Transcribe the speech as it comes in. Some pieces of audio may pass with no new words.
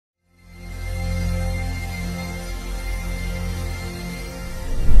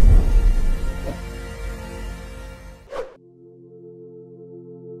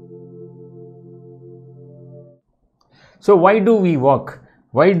So why do we work?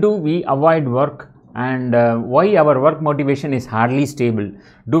 Why do we avoid work? And why our work motivation is hardly stable?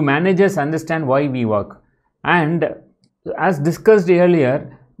 Do managers understand why we work? And as discussed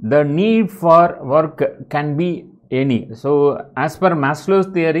earlier, the need for work can be any. So as per Maslow's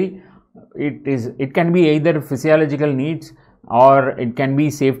theory, it can be either physiological needs, or it can be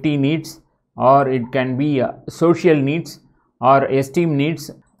safety needs, or it can be social needs, or esteem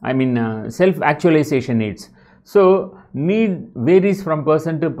needs, self-actualization needs. So need varies from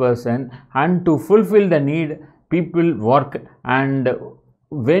person to person, and to fulfill the need, people work. And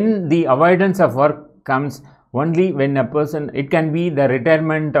when the avoidance of work comes, only when a person, it can be the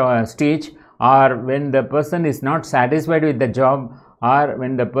retirement stage, or when the person is not satisfied with the job, or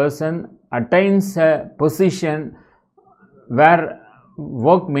when the person attains a position where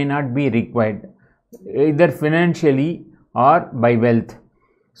work may not be required, either financially or by wealth.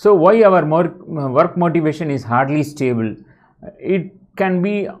 So why our work motivation is hardly stable? It can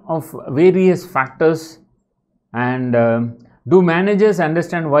be of various factors. And do managers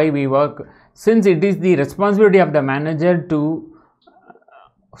understand why we work? Since it is the responsibility of the manager to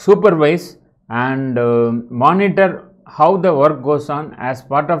supervise and monitor how the work goes on, as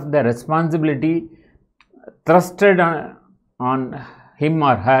part of the responsibility thrusted on him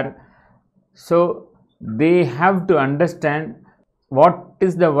or her. So they have to understand what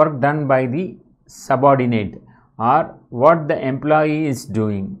is the work done by the subordinate, or what the employee is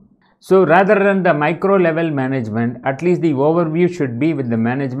doing. So rather than the micro level management, at least the overview should be with the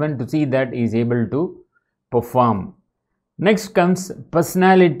management to see that he is able to perform. Next comes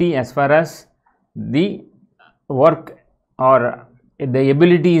personality as far as the work or the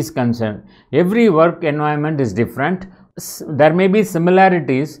ability is concerned. Every work environment is different. There may be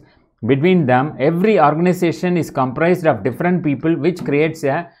similarities between them. Every organization is comprised of different people, which creates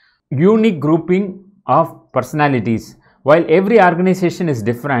a unique grouping of personalities. While every organization is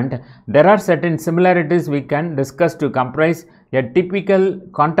different, there are certain similarities we can discuss to comprise a typical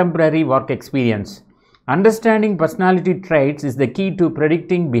contemporary work experience. Understanding personality traits is the key to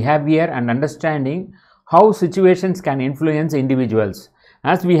predicting behavior and understanding how situations can influence individuals.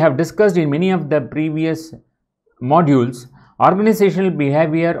 As we have discussed in many of the previous modules, organizational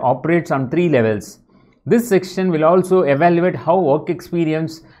behavior operates on 3 levels. This section will also evaluate how work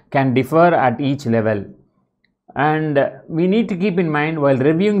experience can differ at each level. And we need to keep in mind while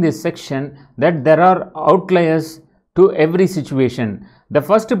reviewing this section that there are outliers to every situation. The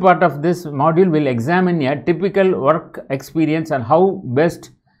first part of this module will examine a typical work experience and how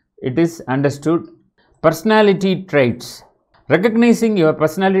best it is understood. Personality traits. Recognizing your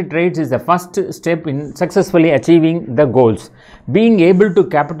personality traits is the first step in successfully achieving the goals. Being able to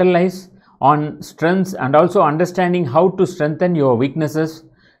capitalize on strengths and also understanding how to strengthen your weaknesses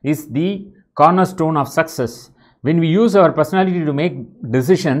is the cornerstone of success. When we use our personality to make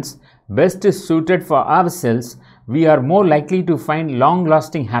decisions best suited for ourselves, we are more likely to find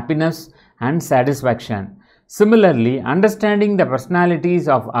long-lasting happiness and satisfaction. Similarly, understanding the personalities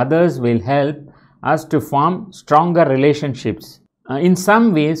of others will help us to form stronger relationships. In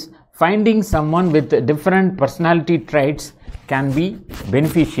some ways, finding someone with different personality traits can be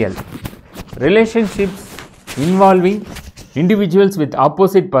beneficial. Relationships involving individuals with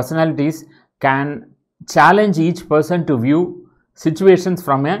opposite personalities can challenge each person to view situations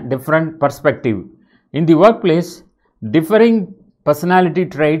from a different perspective. In the workplace, differing personality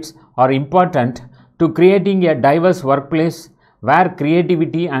traits are important to creating a diverse workplace where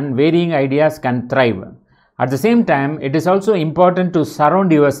creativity and varying ideas can thrive. At the same time, it is also important to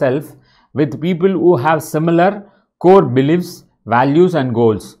surround yourself with people who have similar core beliefs, values, and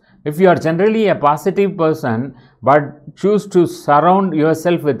goals. If you are generally a positive person but choose to surround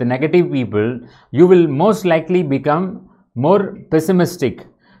yourself with negative people, you will most likely become more pessimistic.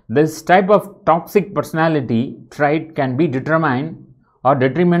 This type of toxic personality trait can be determined or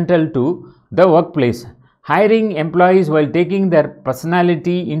detrimental to the workplace. Hiring employees while taking their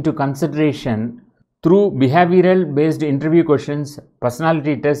personality into consideration through behavioral based interview questions,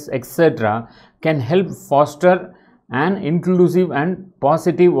 personality tests, etc. can help foster an inclusive and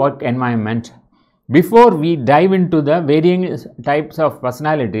positive work environment. Before we dive into the varying types of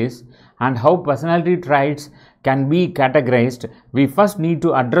personalities and how personality traits can be categorized, we first need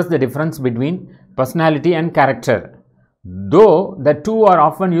to address the difference between personality and character. Though the two are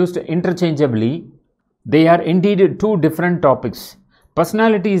often used interchangeably, they are indeed two different topics.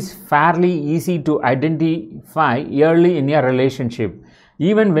 Personality is fairly easy to identify early in a relationship.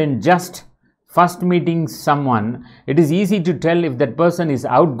 Even when just first meeting someone, it is easy to tell if that person is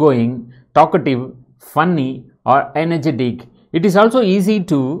outgoing, talkative, funny, or energetic. It is also easy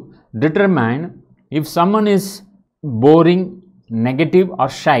to determine if someone is boring, negative, or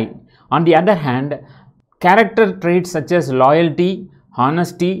shy. On the other hand, character traits such as loyalty,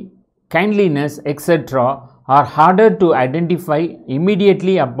 honesty, kindliness, etc. are harder to identify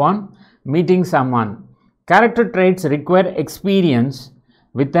immediately upon meeting someone. Character traits require experience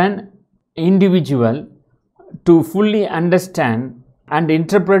with an individual to fully understand and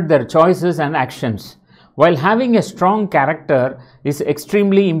interpret their choices and actions. While having a strong character is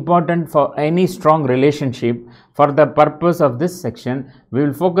extremely important for any strong relationship, for the purpose of this section, we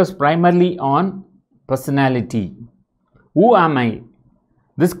will focus primarily on personality. Who am I?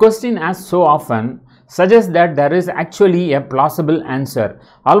 This question, asked so often, suggests that there is actually a plausible answer,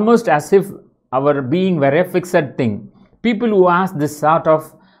 almost as if our being were a fixed thing. People who ask this sort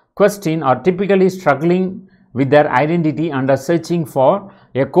of question are typically struggling with their identity and are searching for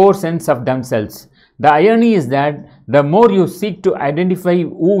a core sense of themselves. The irony is that the more you seek to identify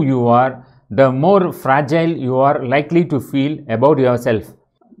who you are, the more fragile you are likely to feel about yourself.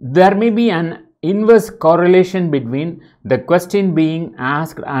 There may be an inverse correlation between the question being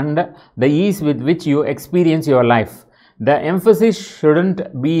asked and the ease with which you experience your life. The emphasis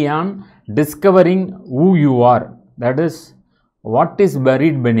shouldn't be on discovering who you are, that is, what is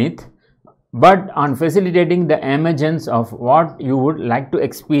buried beneath, but on facilitating the emergence of what you would like to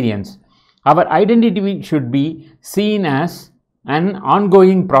experience. Our identity should be seen as an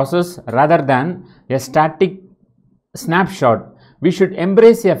ongoing process rather than a static snapshot. We should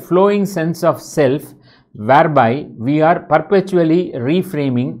embrace a flowing sense of self whereby we are perpetually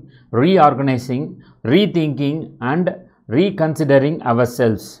reframing, reorganizing, rethinking, and reconsidering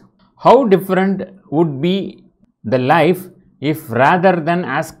ourselves. How different would be the life if, rather than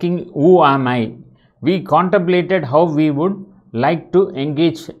asking who am I, we contemplated how we would like to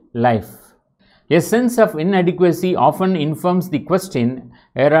engage life. A sense of inadequacy often informs the question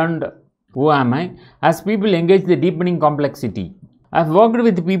around who am I as people engage the deepening complexity. I have worked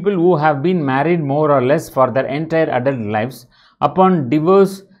with people who have been married more or less for their entire adult lives. Upon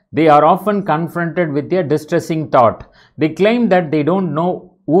divorce, they are often confronted with a distressing thought. They claim that they don't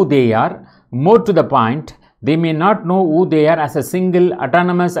know who they are. More to the point, they may not know who they are as a single,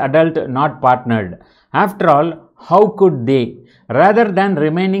 autonomous adult not partnered. After all, how could they? Rather than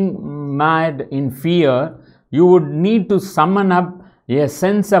remaining mad in fear, you would need to summon up a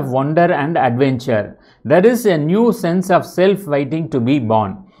sense of wonder and adventure. There is a new sense of self waiting to be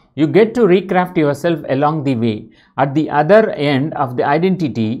born. You get to recraft yourself along the way. At the other end of the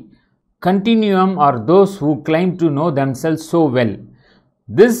identity continuum are those who claim to know themselves so well.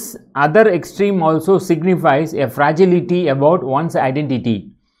 This other extreme also signifies a fragility about one's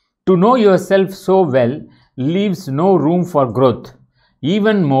identity. To know yourself so well leaves no room for growth.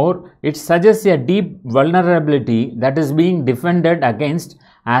 Even more, it suggests a deep vulnerability that is being defended against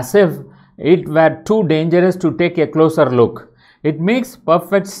as if it were too dangerous to take a closer look. It makes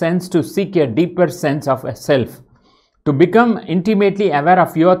perfect sense to seek a deeper sense of self. To become intimately aware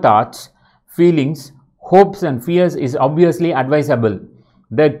of your thoughts, feelings, hopes and fears is obviously advisable.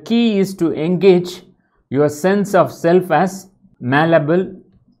 The key is to engage your sense of self as malleable,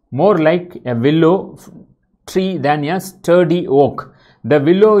 more like a willow tree than a sturdy oak. The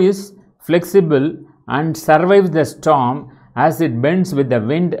willow is flexible and survives the storm as it bends with the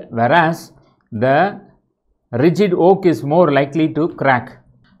wind, whereas the rigid oak is more likely to crack.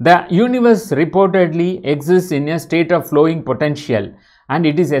 The universe reportedly exists in a state of flowing potential, and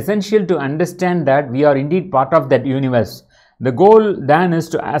it is essential to understand that we are indeed part of that universe. The goal then is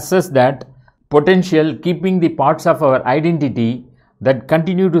to assess that potential, keeping the parts of our identity that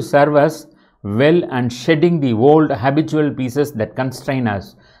continue to serve us well and shedding the old habitual pieces that constrain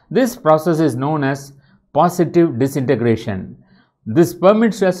us. This process is known as positive disintegration. This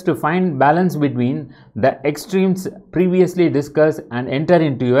permits us to find balance between the extremes previously discussed and enter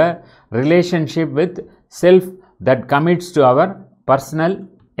into a relationship with self that commits to our personal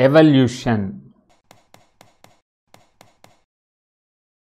evolution.